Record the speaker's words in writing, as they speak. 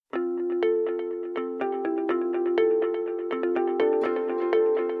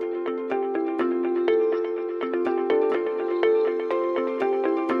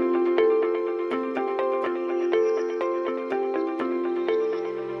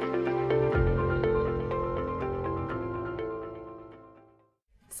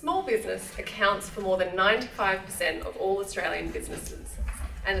business accounts for more than 95% of all Australian businesses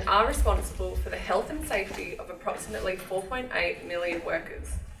and are responsible for the health and safety of approximately 4.8 million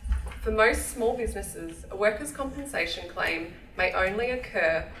workers. For most small businesses, a workers' compensation claim may only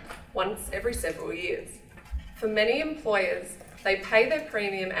occur once every several years. For many employers, they pay their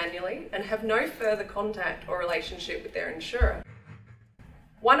premium annually and have no further contact or relationship with their insurer.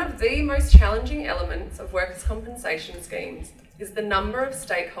 One of the most challenging elements of workers' compensation schemes is the number of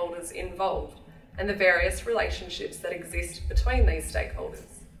stakeholders involved and the various relationships that exist between these stakeholders.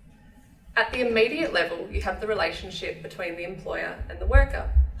 At the immediate level, you have the relationship between the employer and the worker.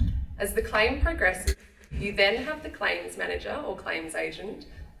 As the claim progresses, you then have the claims manager or claims agent,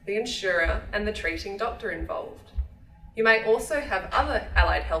 the insurer, and the treating doctor involved. You may also have other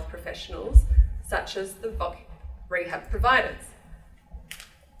allied health professionals, such as the rehab providers.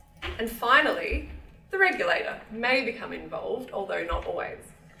 And finally, the regulator may become involved, although not always.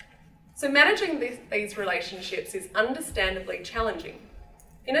 So managing these relationships is understandably challenging.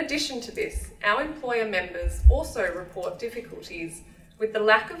 In addition to this, our employer members also report difficulties with the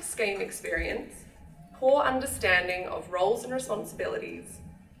lack of scheme experience, poor understanding of roles and responsibilities,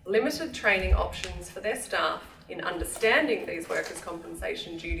 limited training options for their staff in understanding these workers'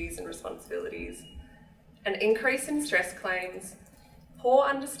 compensation duties and responsibilities, an increase in stress claims, poor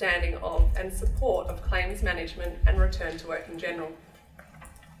understanding of and support of claims management and return to work in general.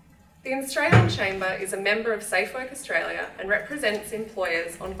 The Australian Chamber is a member of Safe Work Australia and represents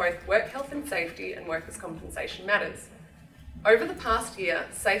employers on both work health and safety and workers' compensation matters. Over the past year,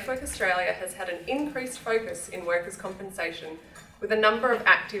 Safe Work Australia has had an increased focus in workers' compensation with a number of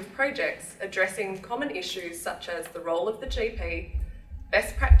active projects addressing common issues such as the role of the GP,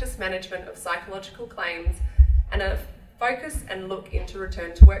 best practice management of psychological claims, and a focus and look into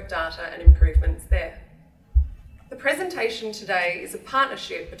return to work data and improvements there. The presentation today is a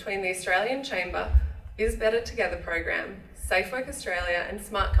partnership between the Australian Chamber, Biz Better Together program, Safe Work Australia and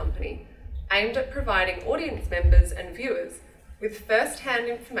Smart Company, aimed at providing audience members and viewers with first-hand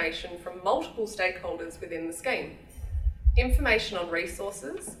information from multiple stakeholders within the scheme, information on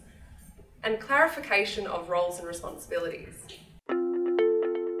resources, and clarification of roles and responsibilities.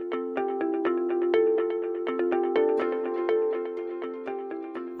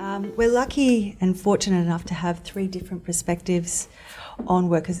 We're lucky and fortunate enough to have three different perspectives on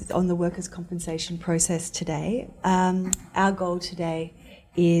the workers' compensation process today. Our goal today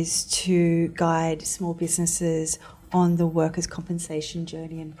is to guide small businesses on the workers' compensation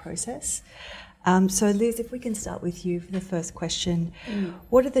journey and process. So Liz, if we can start with you for the first question.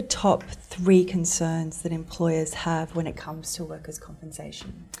 What are the top three concerns that employers have when it comes to workers'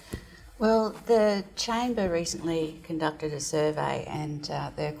 compensation? Well, the Chamber recently conducted a survey and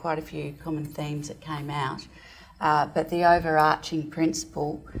there are quite a few common themes that came out. But the overarching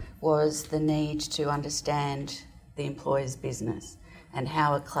principle was the need to understand the employer's business and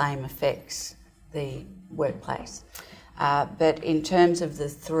how a claim affects the workplace. But in terms of the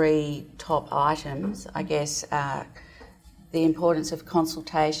three top items, I guess the importance of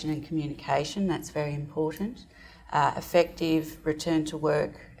consultation and communication, that's very important. Effective return to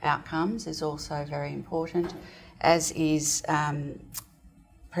work outcomes is also very important, as is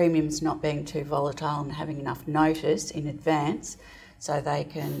premiums not being too volatile and having enough notice in advance so they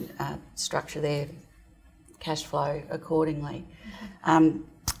can structure their cash flow accordingly.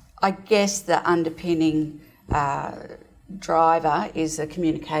 I guess the underpinning driver is the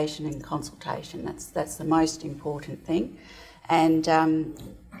communication and consultation. That's the most important thing, and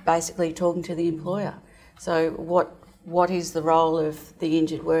basically talking to the employer. So what is the role of the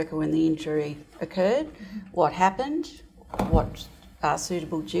injured worker when the injury occurred? What happened? What are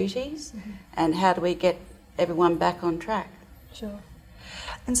suitable duties? And how do we get everyone back on track? Sure.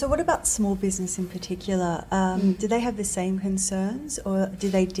 And so what about small business in particular? Do they have the same concerns, or do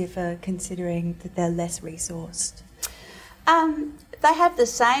they differ considering that they're less resourced? They have the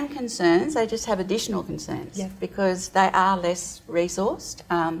same concerns, they just have additional concerns because they are less resourced.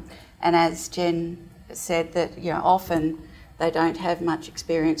 And as Jen said, that often they don't have much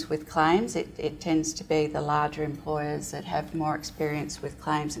experience with claims. It tends to be the larger employers that have more experience with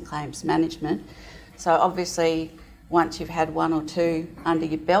claims and claims management. So obviously, once you've had one or two under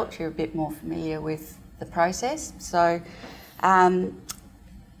your belt, you're a bit more familiar with the process. So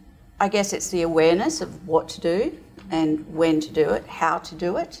I guess it's the awareness of what to do and when to do it, how to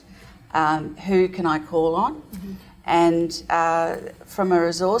do it, who can I call on. And from a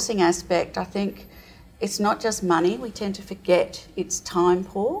resourcing aspect, I think it's not just money. We tend to forget it's time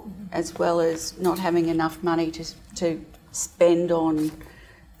poor, as well as not having enough money to spend on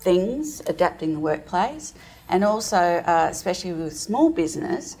things, adapting the workplace. And also, especially with small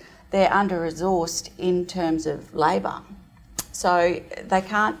business, they're under-resourced in terms of labour. So they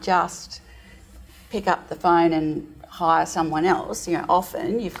can't just pick up the phone and hire someone else.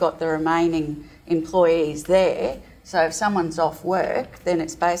 Often you've got the remaining employees there. So if someone's off work, then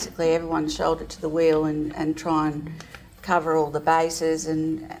it's basically everyone's shoulder to the wheel and try and cover all the bases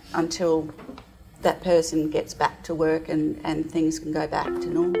and until that person gets back to work and things can go back to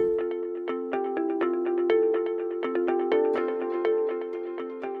normal.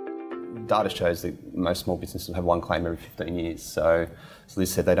 Data shows that most small businesses have one claim every 15 years. So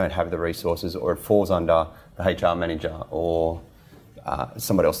Liz said they don't have the resources, or it falls under the HR manager or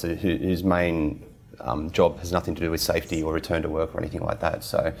somebody else whose main job has nothing to do with safety or return to work or anything like that.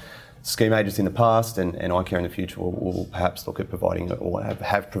 So scheme agents in the past and iCare in the future will perhaps look at providing or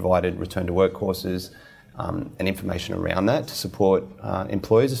have provided return to work courses and information around that to support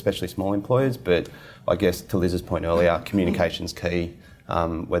employers, especially small employers. But I guess to Liz's point earlier, communication's key.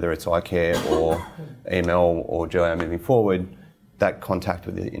 Whether it's iCare or email or GIO moving forward, that contact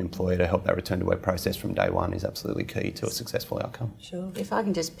with the employer to help that return to work process from day one is absolutely key to a successful outcome. Sure. If I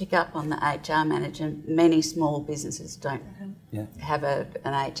can just pick up on the HR manager, many small businesses don't have an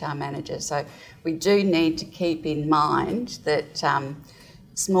HR manager. So we do need to keep in mind that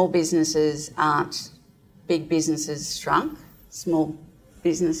small businesses aren't big businesses shrunk. Small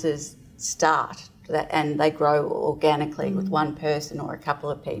businesses start and they grow organically with one person or a couple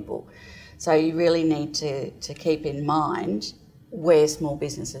of people. So you really need to keep in mind where small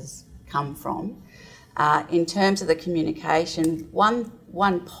businesses come from. In terms of the communication,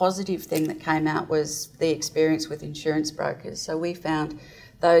 one positive thing that came out was the experience with insurance brokers. So we found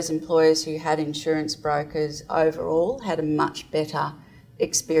those employers who had insurance brokers overall had a much better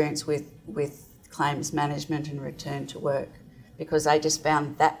experience with claims management and return to work, because they just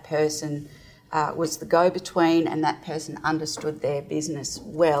found that person was the go-between, and that person understood their business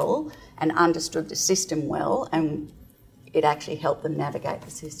well and understood the system well, and it actually helped them navigate the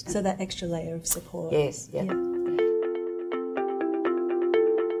system. So that extra layer of support. Yes, yeah.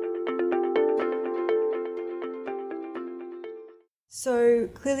 So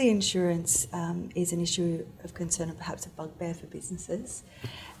clearly insurance is an issue of concern and perhaps a bugbear for businesses.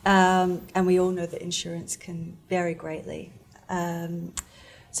 And we all know that insurance can vary greatly.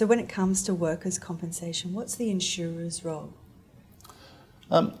 So when it comes to workers' compensation, what's the insurer's role?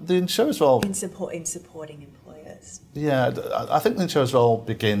 The insurer's role... In supporting employers. Yeah, I think the insurer's role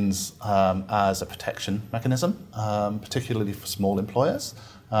begins as a protection mechanism, particularly for small employers.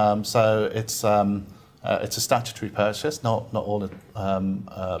 So it's a statutory purchase. Not all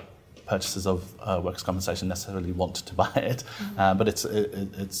purchasers of workers' compensation necessarily want to buy it, but it's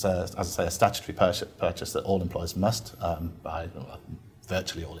as I say, a statutory purchase that all employers must buy.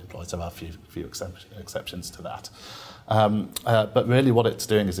 Virtually all employers. There are a few exceptions to that. But really what it's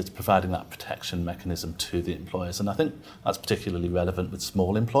doing is it's providing that protection mechanism to the employers. And I think that's particularly relevant with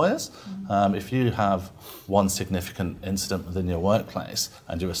small employers. If you have one significant incident within your workplace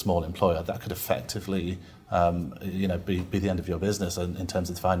and you're a small employer, that could effectively be the end of your business in terms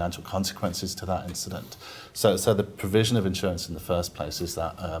of the financial consequences to that incident. So the provision of insurance in the first place is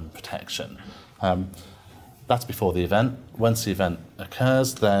that protection. That's before the event. Once the event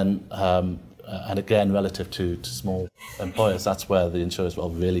occurs, then, and again, relative to small employers, that's where the insurer's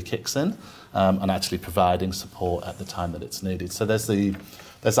role really kicks in, and actually providing support at the time that it's needed. So there's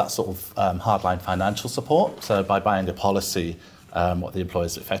that sort of hardline financial support. So by buying a policy, what the employer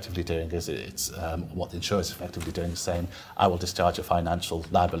is effectively doing is what the insurer is effectively doing is saying, I will discharge your financial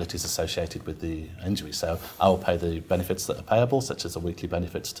liabilities associated with the injury. So I will pay the benefits that are payable, such as the weekly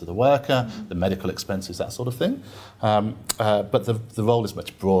benefits to the worker, the medical expenses, that sort of thing. But the role is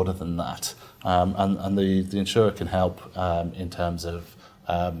much broader than that. And the insurer can help in terms of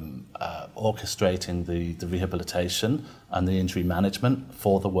orchestrating the rehabilitation and the injury management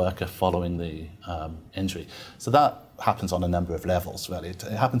for the worker following the injury. So that happens on a number of levels, really. It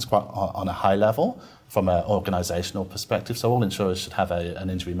happens quite on a high level from an organisational perspective. So all insurers should have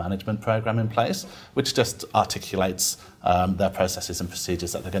an injury management programme in place, which just articulates their processes and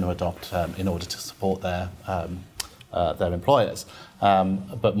procedures that they're going to adopt in order to support their employers.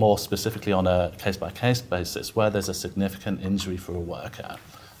 But more specifically on a case-by-case basis, where there's a significant injury for a worker,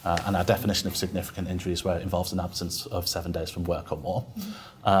 and our definition of significant injury is where it involves an absence of 7 days from work or more,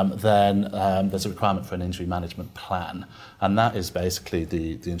 then there's a requirement for an injury management plan. And that is basically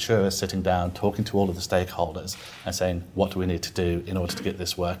the insurer sitting down, talking to all of the stakeholders and saying, what do we need to do in order to get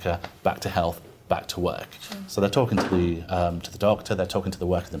this worker back to health, back to work? Sure. So they're talking to the doctor, they're talking to the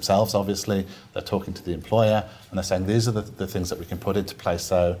worker themselves, obviously, they're talking to the employer, and they're saying, these are the things that we can put into place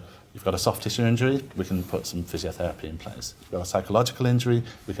so you've got a soft tissue injury, we can put some physiotherapy in place. If you've got a psychological injury,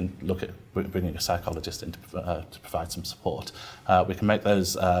 we can look at bringing a psychologist in to provide some support. We can make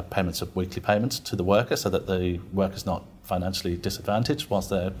those payments of weekly payments to the worker so that the worker's not financially disadvantaged whilst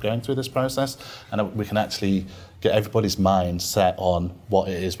they're going through this process, and we can actually get everybody's mind set on what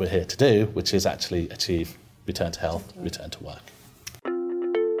it is we're here to do, which is actually achieve return to health, return to work.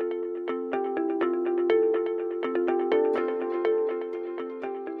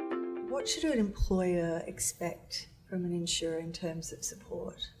 What should an employer expect from an insurer in terms of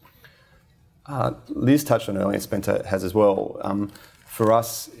support? Liz touched on earlier, Spencer has as well. For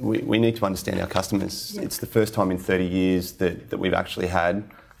us, we need to understand our customers. Yep. It's the first time in 30 years that we've actually had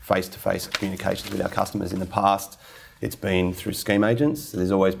face-to-face communications with our customers. In the past, it's been through scheme agents, so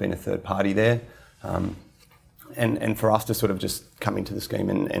there's always been a third party there. And for us to sort of just come into the scheme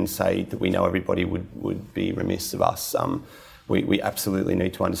and say that we know everybody would be remiss of us. We absolutely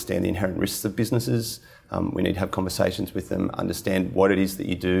need to understand the inherent risks of businesses. We need to have conversations with them, understand what it is that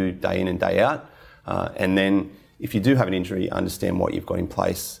you do day in and day out, and then if you do have an injury, understand what you've got in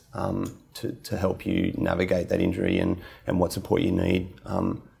place to help you navigate that injury and what support you need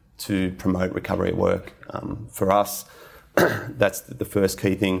to promote recovery at work. For us, that's the first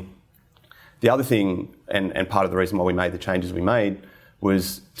key thing. The other thing, and part of the reason why we made the changes we made,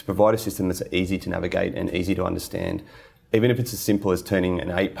 was to provide a system that's easy to navigate and easy to understand. Even if it's as simple as turning an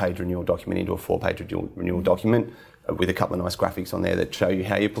 8-page renewal document into a 4-page renewal document with a couple of nice graphics on there that show you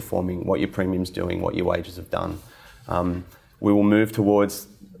how you're performing, what your premium's doing, what your wages have done. We will move towards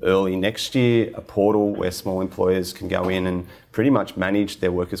early next year a portal where small employers can go in and pretty much manage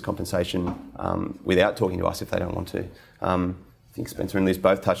their workers' compensation without talking to us if they don't want to. I think Spencer and Liz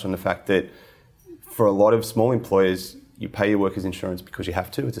both touched on the fact that for a lot of small employers, you pay your workers' insurance because you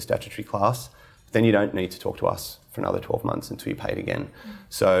have to, it's a statutory class, but then you don't need to talk to us for another 12 months until you pay it again.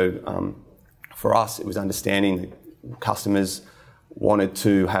 So for us, it was understanding that customers wanted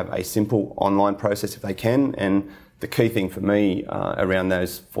to have a simple online process if they can, and the key thing for me around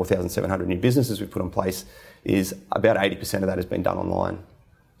those 4,700 new businesses we've put in place is about 80% of that has been done online.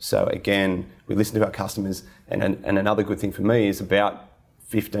 So again, we listen to our customers, and another good thing for me is about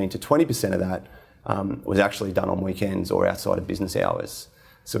 15 to 20% of that was actually done on weekends or outside of business hours.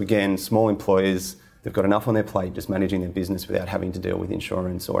 So again, small employers, they've got enough on their plate just managing their business without having to deal with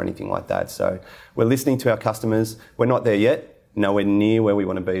insurance or anything like that. So we're listening to our customers. We're not there yet, nowhere near where we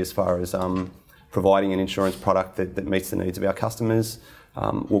want to be as far as providing an insurance product that meets the needs of our customers.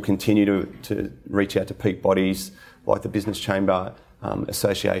 We'll continue to reach out to peak bodies like the Business Chamber,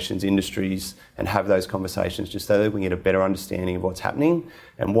 associations, industries, and have those conversations just so that we can get a better understanding of what's happening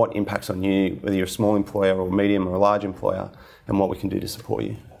and what impacts on you, whether you're a small employer or medium or a large employer, and what we can do to support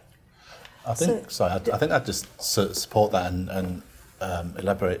you. I think I'd just support that and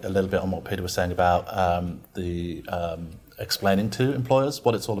elaborate a little bit on what Peter was saying about the explaining to employers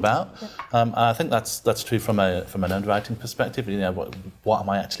what it's all about. Yep. And I think that's true from an underwriting perspective. You know, what am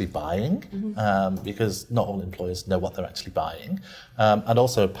I actually buying? Mm-hmm. Because not all employers know what they're actually buying. And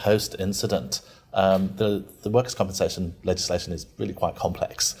also post-incident, the workers' compensation legislation is really quite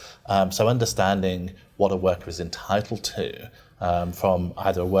complex. So understanding what a worker is entitled to from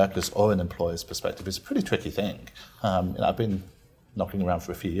either a worker's or an employer's perspective is a pretty tricky thing. I've been knocking around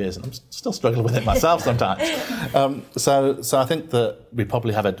for a few years and I'm still struggling with it myself sometimes. So I think that we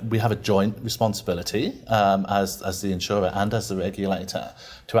probably have a joint responsibility as the insurer and as the regulator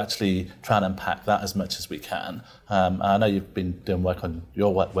to actually try and unpack that as much as we can. I know you've been doing work on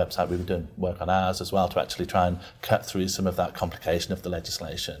your website, we've been doing work on ours as well to actually try and cut through some of that complication of the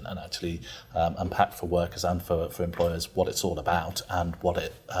legislation and actually unpack for workers and for employers what it's all about and what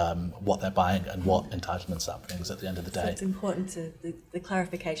they're buying and what entitlements that brings at the end of the day. So it's important to the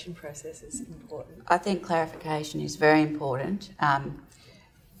clarification process is important. I think clarification is very important.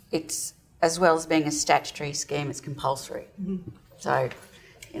 It's, as well as being a statutory scheme, it's compulsory. Mm-hmm. So,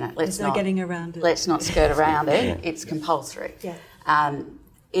 let's not getting around it. Let's not skirt around it. It's compulsory. Yeah.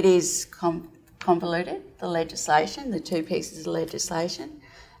 It is convoluted, the legislation, the two pieces of legislation.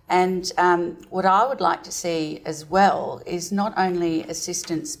 And what I would like to see as well is not only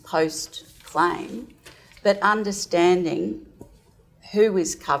assistance post-claim, but understanding who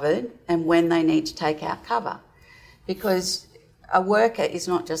is covered and when they need to take out cover. Because a worker is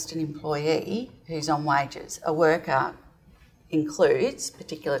not just an employee who's on wages. A worker includes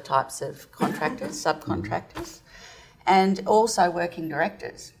particular types of contractors, subcontractors, and also working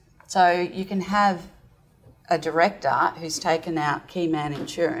directors. So you can have a director who's taken out key man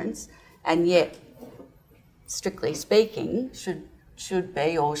insurance and yet, strictly speaking, should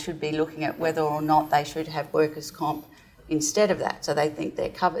be looking at whether or not they should have workers' comp instead of that, so they think they're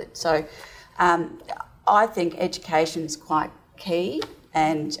covered. So I think education is quite key,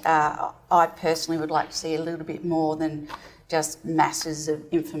 and I personally would like to see a little bit more than just masses of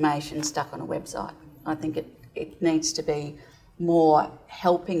information stuck on a website. I think it needs to be more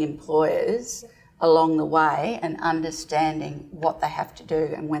helping employers along the way and understanding what they have to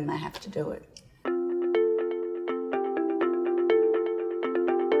do and when they have to do it.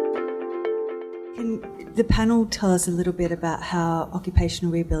 Can the panel tell us a little bit about how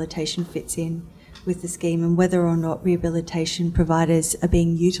occupational rehabilitation fits in with the scheme and whether or not rehabilitation providers are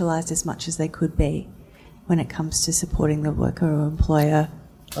being utilised as much as they could be when it comes to supporting the worker or employer?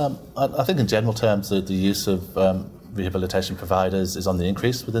 I think in general terms the use of rehabilitation providers is on the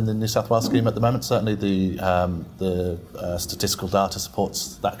increase within the New South Wales scheme at the moment. Certainly the statistical data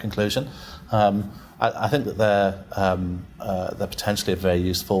supports that conclusion. I think that they're potentially a very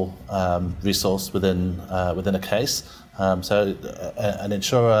useful resource within a case. So an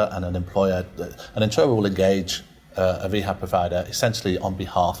insurer and an employer will engage a rehab provider essentially on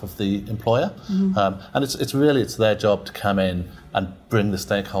behalf of the employer, and it's their job to come in and bring the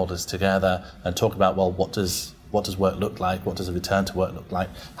stakeholders together and talk about, well, what does work look like? What does a return to work look like?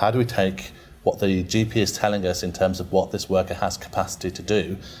 How do we take what the GP is telling us in terms of what this worker has capacity to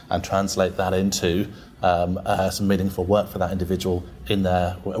do and translate that into some meaningful work for that individual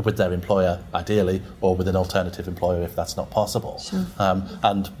with their employer, ideally, or with an alternative employer if that's not possible. Sure.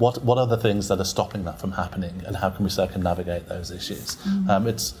 And what are the things that are stopping that from happening, and how can we circumnavigate those issues?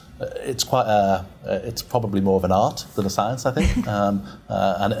 It's probably more of an art than a science, I think,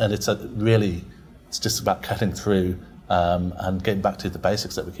 and it's just about cutting through and getting back to the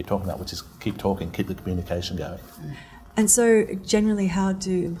basics that we keep talking about, which is keep talking, keep the communication going. And so generally, how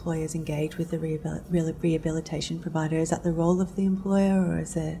do employers engage with the rehabilitation provider? Is that the role of the employer, or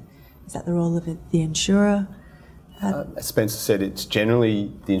is that the role of the insurer? As Spencer said, it's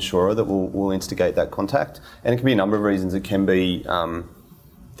generally the insurer that will instigate that contact, and it can be a number of reasons. It can be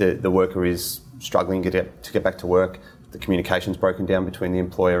the worker is struggling to get back to work, the communication's broken down between the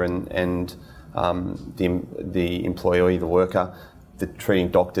employer and the employee, the worker. The treating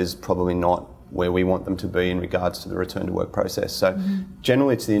doctor's probably not where we want them to be in regards to the return to work process. So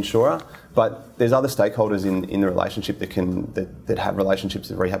generally it's the insurer, but there's other stakeholders in the relationship that have relationships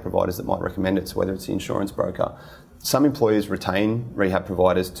with rehab providers that might recommend it. So whether it's the insurance broker, some employers retain rehab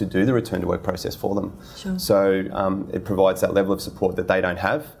providers to do the return to work process for them. Sure. So it provides that level of support that they don't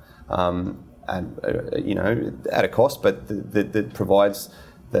have, and at a cost, but that provides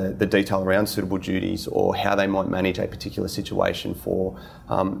the detail around suitable duties or how they might manage a particular situation for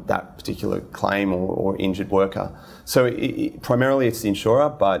that particular claim or injured worker. So primarily it's the insurer,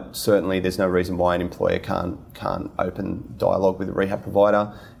 but certainly there's no reason why an employer can't open dialogue with a rehab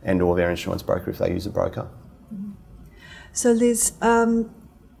provider and or their insurance broker if they use a broker. So Liz,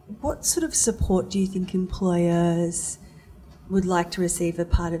 what sort of support do you think employers would like to receive as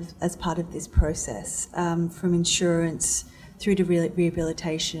part of this process, from insurance through to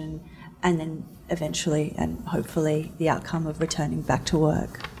rehabilitation, and then eventually and hopefully the outcome of returning back to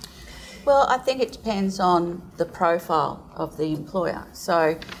work? Well, I think it depends on the profile of the employer.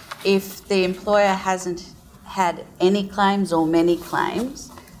 So if the employer hasn't had any claims or many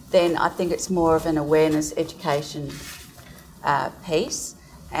claims, then I think it's more of an awareness education piece,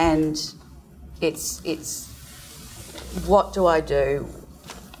 and it's what do I do,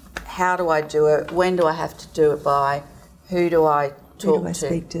 how do I do it, when do I have to do it by, who do I talk to?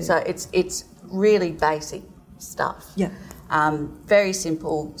 Speak to? So it's really basic stuff. Yeah. Very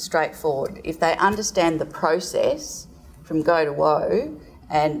simple, straightforward. If they understand the process from go to woe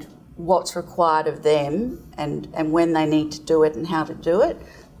and what's required of them and when they need to do it and how to do it,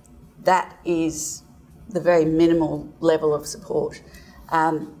 that is the very minimal level of support.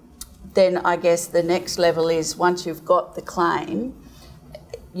 Then I guess the next level is, once you've got the claim,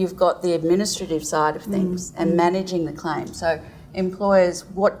 you've got the administrative side of things and managing the claim. So employers,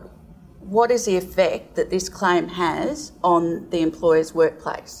 what is the effect that this claim has on the employer's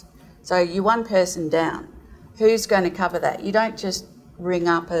workplace? So you're one person down. Who's going to cover that? You don't just ring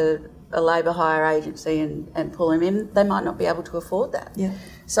up a labour hire agency and pull them in. They might not be able to afford that. Yeah.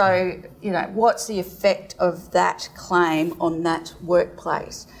 So, what's the effect of that claim on that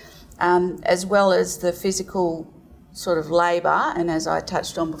workplace? As well as the physical sort of labour, and as I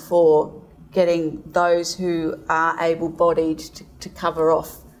touched on before, getting those who are able-bodied to cover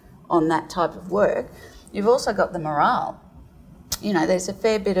off on that type of work. You've also got the morale. There's a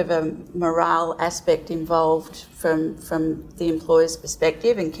fair bit of a morale aspect involved from the employer's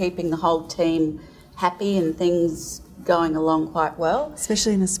perspective, and keeping the whole team happy and things going along quite well.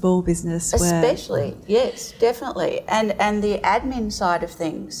 Especially in a small business. Especially, yes, definitely. And the admin side of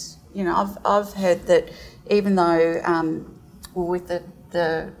things, you know, I've heard that even though with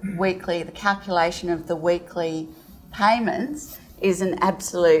the weekly, the calculation of the weekly payments is an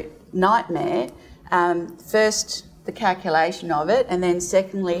absolute nightmare. First, the calculation of it, and then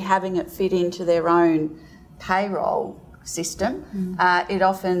secondly, having it fit into their own payroll system. It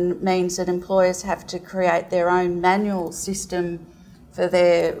often means that employers have to create their own manual system for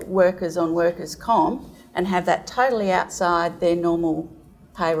their workers on workers' comp and have that totally outside their normal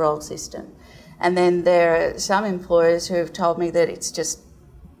payroll system. And then there are some employers who have told me that it's just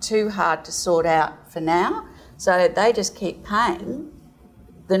too hard to sort out for now, so they just keep paying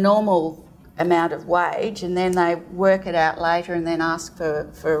the normal amount of wage and then they work it out later and then ask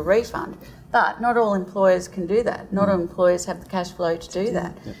for a refund. But not all employers can do that. Not all employers have the cash flow to do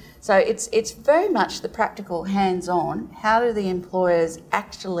that. Yeah. So it's very much the practical hands-on. How do the employers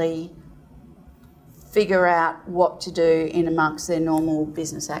actually figure out what to do in amongst their normal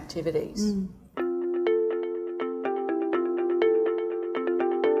business activities?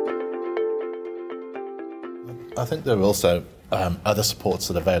 I think there are also other supports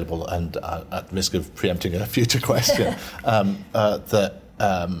that are available, and at risk of preempting a future question, that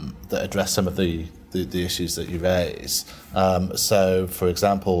address some of the issues that you raise. So, for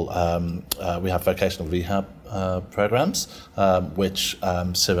example, we have vocational rehab programs, which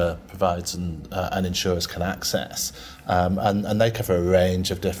CIRA provides and insurers can access. And they cover a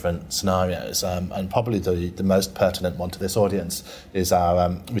range of different scenarios. And probably the most pertinent one to this audience is our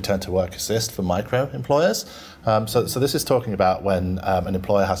return to work assist for micro employers. So this is talking about when an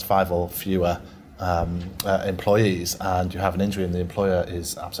employer has 5 or fewer employees and you have an injury and the employer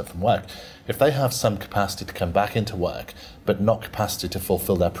is absent from work. If they have some capacity to come back into work but not capacity to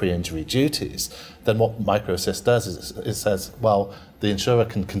fulfil their pre-injury duties, then what MicroAssist does is it says, well, the insurer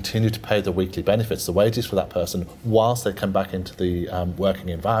can continue to pay the weekly benefits, the wages for that person, whilst they come back into the working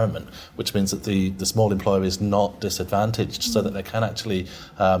environment, which means that the small employer is not disadvantaged, so that they can actually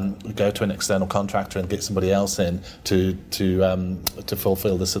go to an external contractor and get somebody else in to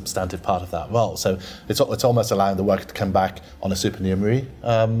fulfil the substantive part of that role. So it's almost allowing the worker to come back on a supernumerary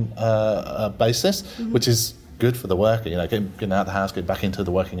basis, which is good for the worker. You know, getting out of the house, getting back into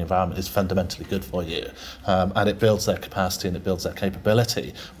the working environment is fundamentally good for you, and it builds their capacity and it builds their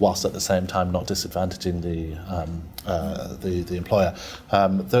capability, whilst at the same time not disadvantaging the employer.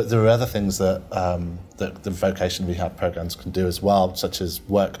 There are other things that the vocation rehab programs can do as well, such as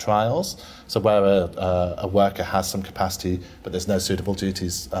work trials. So where a worker has some capacity but there's no suitable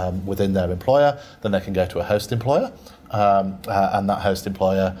duties within their employer, then they can go to a host employer. And that host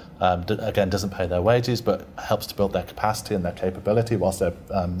employer, again, doesn't pay their wages, but helps to build their capacity and their capability whilst they're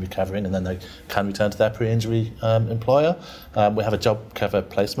recovering, and then they can return to their pre-injury employer. We have a job cover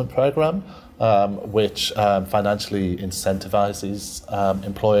placement program, which financially incentivises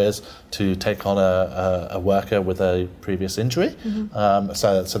employers to take on a worker with a previous injury.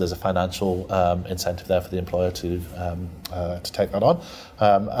 So there's a financial incentive there for the employer to take that on.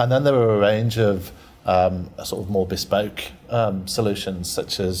 And then there are a range of sort of more bespoke solutions,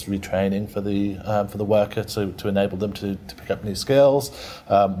 such as retraining for the worker to enable them to pick up new skills,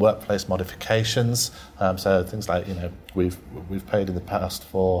 workplace modifications. So things like, you know, we've paid in the past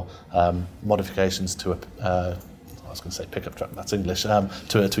for modifications to I was going to say pickup truck, that's English,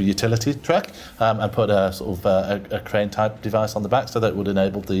 to a utility truck, and put a sort of a crane type device on the back, so that it would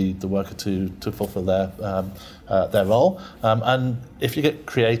enable the worker to fulfil their role. And if you get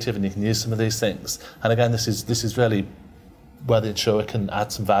creative and you can use some of these things, and again, this is really where the insurer can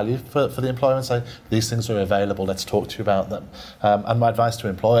add some value for the employer and say, these things are available, let's talk to you about them. And my advice to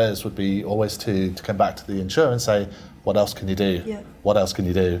employers would be always to come back to the insurer and say, what else can you do? Yeah. What else can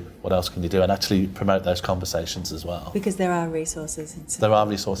you do? What else can you do? And actually promote those conversations as well. Because there are resources. There are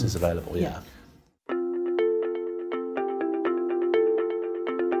resources available, yeah.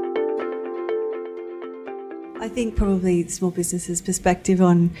 I think probably small businesses' perspective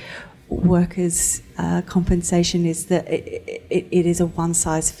on workers' compensation is that it is a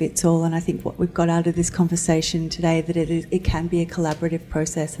one-size-fits-all, and I think what we've got out of this conversation today, that it can be a collaborative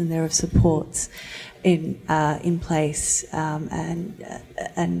process, and there are supports in place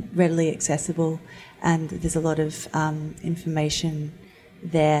and readily accessible, and there's a lot of information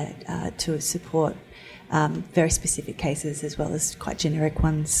there to support very specific cases as well as quite generic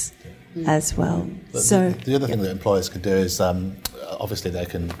ones as well. But so the other thing that employers can do is obviously they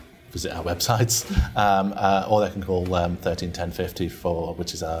can visit our websites, or they can call 13 10 50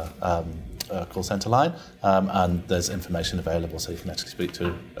 which is our call centre line, and there's information available, so you can actually speak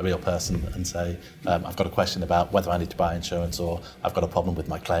to a real person and say, I've got a question about whether I need to buy insurance, or I've got a problem with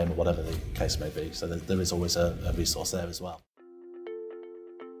my claim, or whatever the case may be. So there is always a resource there as well.